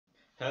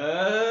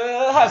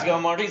How's it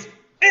going, Marties?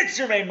 It's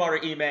your main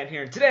Marty E-Man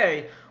here, and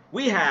today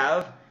we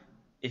have,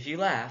 if you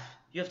laugh,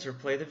 you have to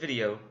replay the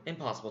video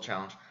impossible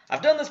challenge.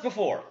 I've done this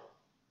before,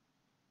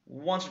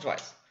 once or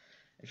twice.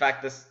 In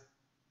fact, this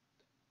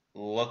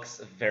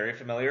looks very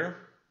familiar.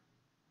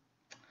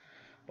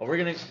 But we're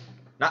gonna,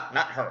 not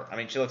her. I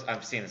mean, she looks.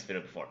 I've seen this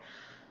video before.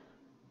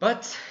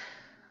 But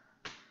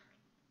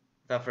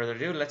without further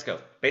ado, let's go.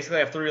 Basically, I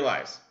have 3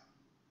 lives.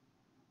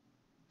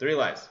 3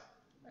 lives.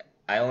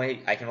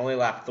 I can only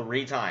laugh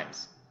 3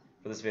 times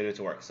for this video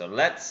to work. So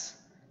let's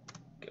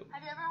go. Have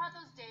you ever had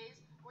those days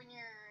when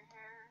your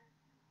hair,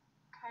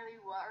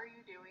 Kylie, what are you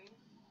doing?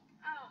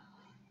 Oh.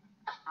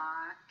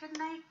 Good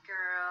night,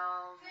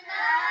 girls. Good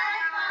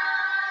night,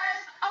 Mom.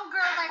 Oh,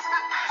 girls, I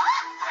forgot.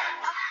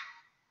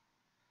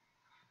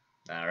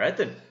 All right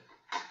then. 10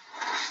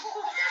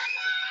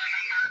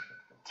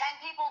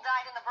 people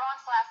died in the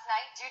Bronx last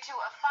night due to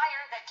a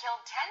fire that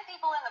killed 10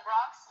 people in the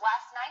Bronx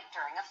last night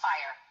during a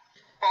fire.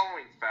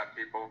 Following fat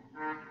people.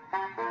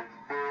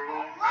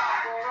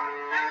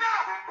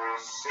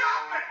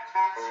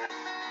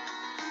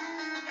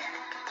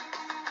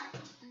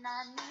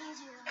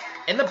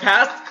 In the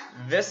past,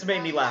 this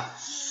made me laugh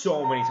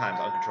so many times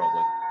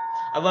uncontrollably.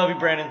 I love you,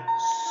 Brandon,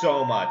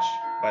 so much,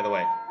 by the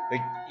way.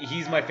 Like,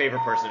 he's my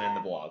favorite person in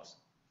the vlogs,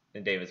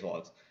 in David's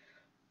vlogs.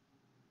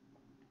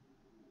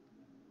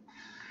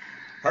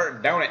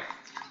 Hurt, don't it?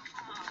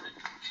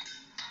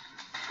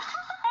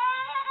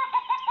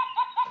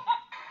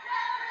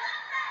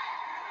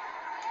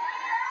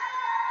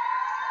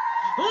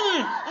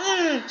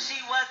 She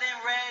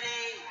wasn't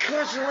ready.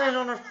 Gosh, you landed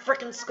on her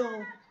frickin' skull.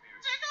 Wiggle,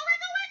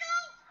 wiggle,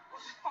 wiggle.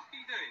 What the fuck are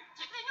you doing?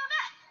 Tickling your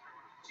neck.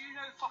 Do you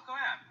know the fuck I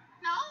am?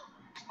 No?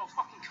 I'll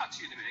fucking cut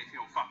you in a minute if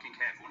you're not fucking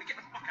careful. Get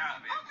the fuck out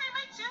of here. Okay,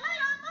 wait, see you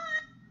later.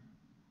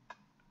 Bye.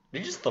 Did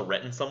you just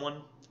threaten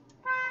someone?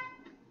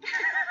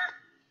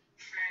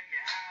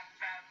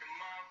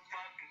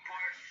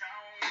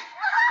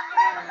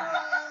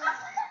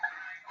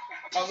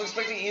 I was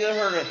expecting either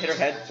her to hit her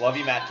head, love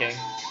you, Matt King,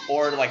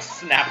 or to like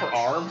snap her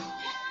arm.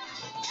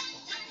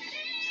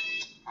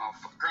 Oh,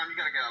 Graham, you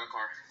gotta get out of the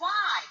car.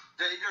 Why?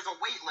 There's a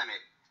weight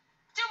limit.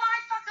 Do I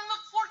fucking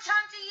look 4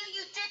 times at you,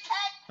 you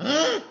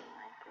dickhead?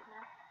 My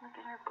goodness, look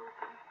at her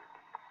boo-boo.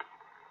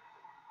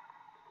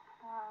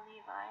 Oh,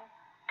 Levi.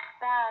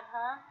 Bad,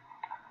 huh?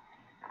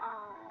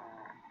 Oh.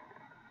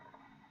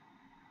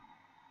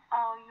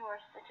 Oh, you are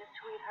such a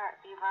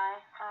sweetheart,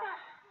 Levi. Oh.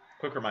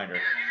 Quick reminder.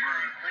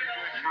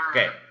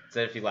 Okay,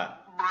 say it if you laugh.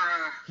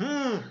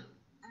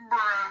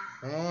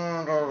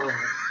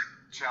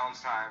 Challenge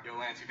time. Yo,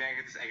 Lance, you think I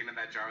get this egg into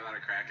that jar without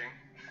it cracking?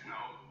 No.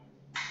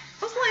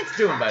 What's Lance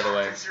doing, by the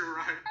way? Yes, you're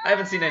right. I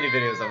haven't seen any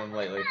videos of him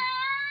lately.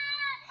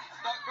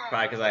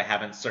 Probably because I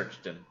haven't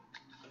searched him.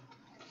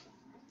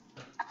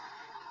 17:30.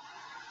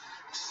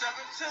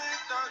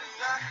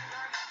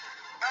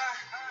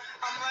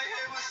 I'm like,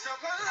 hey, what's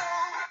up,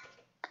 hello?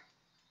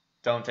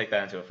 Don't take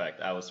that into effect.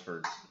 That was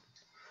for...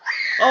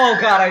 Oh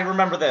god, I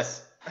remember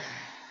this.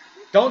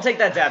 Don't take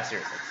that dab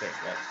seriously.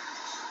 Seriously.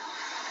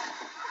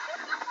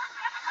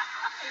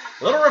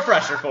 Little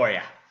refresher for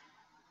you.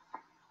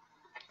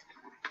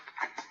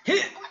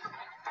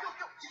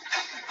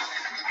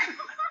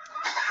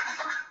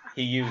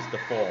 He used the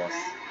force.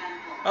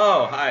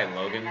 Oh, hi,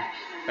 Logan.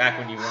 Back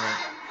when you weren't...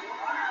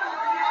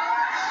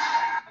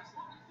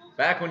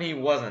 Back when he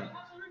wasn't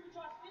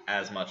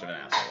as much of an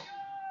asshole.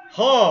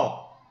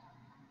 Oh!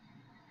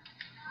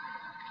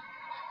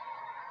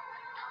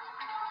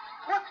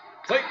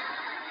 Wait!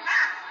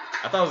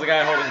 I thought it was the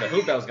guy holding the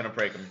hoop that was gonna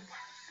break him.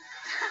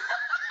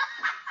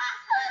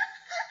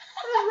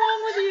 What is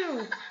wrong with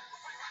you?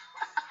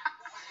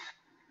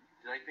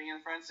 You like being in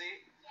the front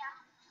seat? Yeah.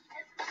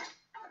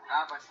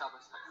 Stop.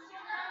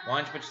 Why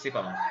don't you put your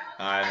seatbelt on?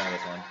 I know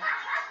this one.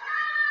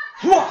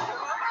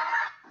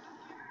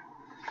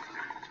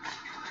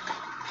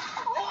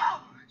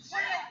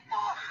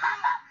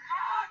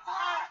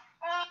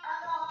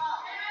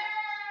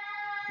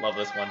 Love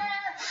this one.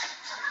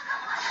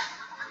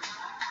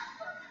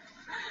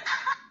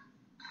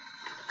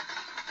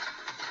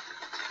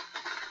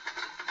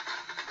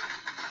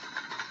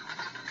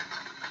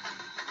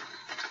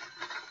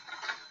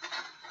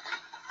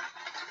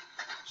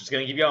 Just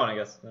gonna keep going, I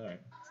guess. All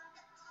right.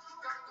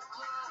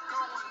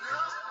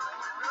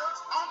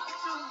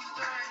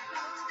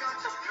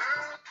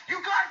 You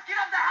guys get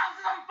up! The house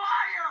is on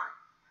fire!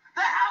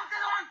 The house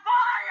is on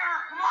fire!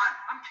 Come on!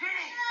 I'm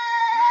kidding!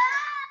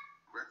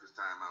 Breakfast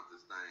time out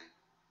this thing.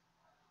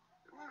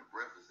 Where the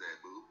breakfast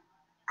at, boo?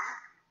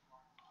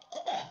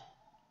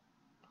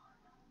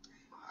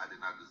 I did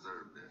not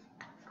deserve this.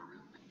 I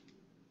really did.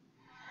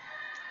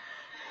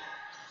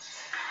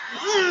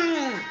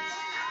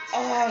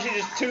 Oh, she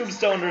just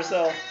tombstoned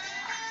herself.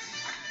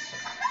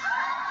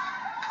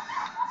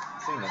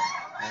 I've seen this.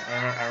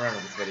 I remember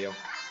this video.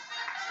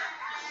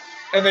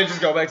 And they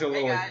just go back to a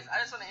Hey little... guys, I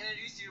just want to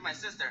introduce you to my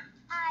sister.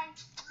 Hi.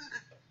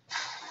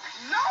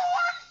 No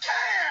one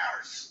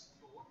cares!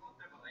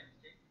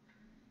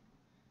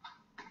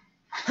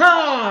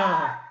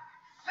 Ha!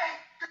 Hey,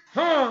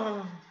 Ha!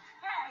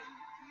 Hey,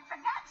 you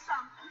forgot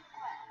something.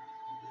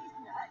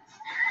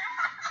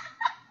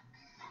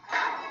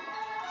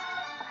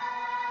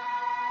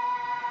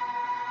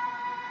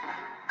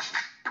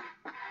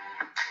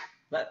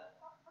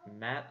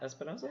 Matt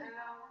Espinosa?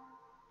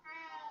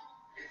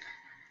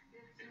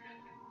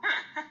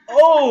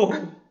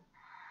 Oh!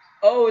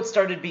 Oh, it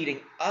started beating.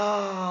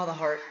 Ah, the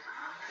heart.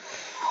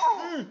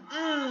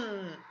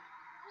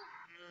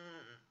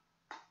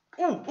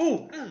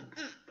 Ooh.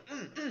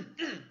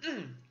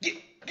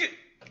 Get.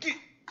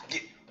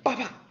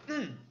 Bye.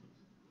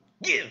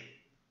 Give.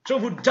 Show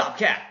him who the top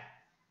cat.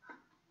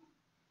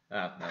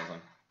 Ah, that was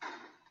one.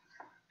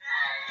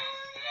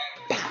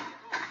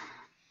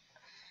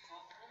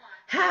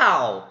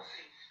 How?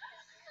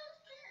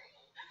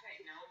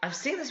 I've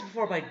seen this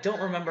before, but I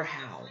don't remember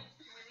how.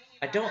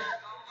 I don't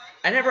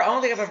think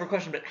I've ever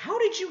questioned, but how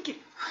did you get...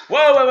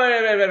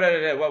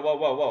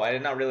 Whoa. I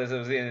did not realize it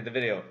was the end of the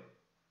video.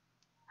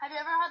 Have you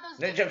ever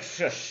had those...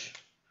 Shush.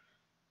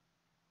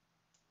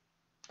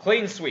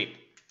 Clean sweep.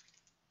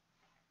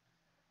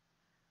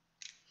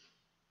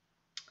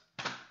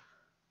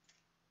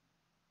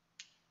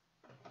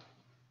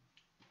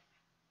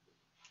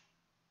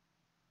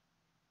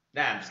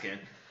 Nah, I'm just kidding.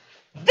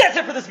 That's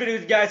it for this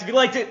video, guys. If you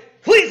liked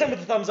it, please send me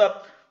the thumbs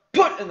up.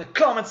 Put in the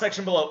comment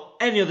section below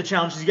any other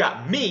challenges you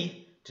got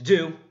me to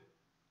do.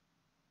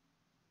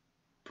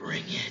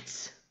 Bring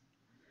it.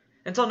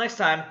 Until next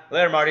time,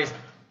 later, Martys.